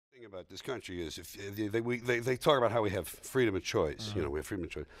thing about this country is if they talk about how we have freedom of choice. You know, we have freedom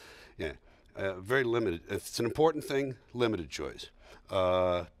of choice. Yeah, very limited. If it's an important thing, limited choice.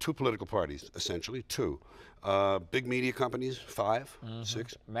 Two political parties, essentially, two. Big media companies, 5,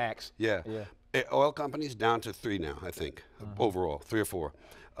 6. Max. Yeah. Oil companies down to 3 now, I think, overall, 3 or 4.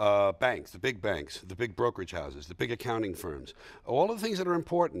 Banks, the big brokerage houses, the big accounting firms, all of the things that are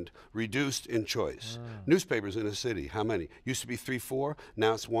important reduced in choice. Newspapers in a city, how many? Used to be 3, 4,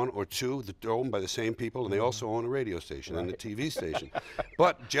 now it's 1 or 2 that are owned by the same people, and they also own a radio station and a TV station.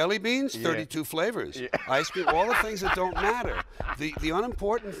 But jelly beans, 32 flavors. Ice cream, all the things that don't matter. The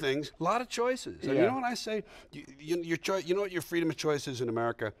unimportant things, a lot of choices. And you know what I say? You know what your freedom of choice is in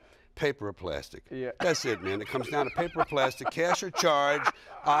America? Paper or plastic. That's it, man. It comes down to paper or plastic, cash or charge,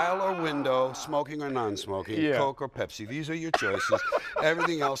 aisle or window, smoking or non-smoking, Coke or Pepsi. These are your choices.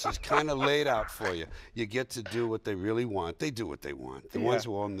 Everything else is kind of laid out for you. You get to do what they really want. They do what they want. The ones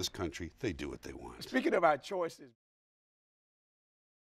who own this country, they do what they want. Speaking of our choices.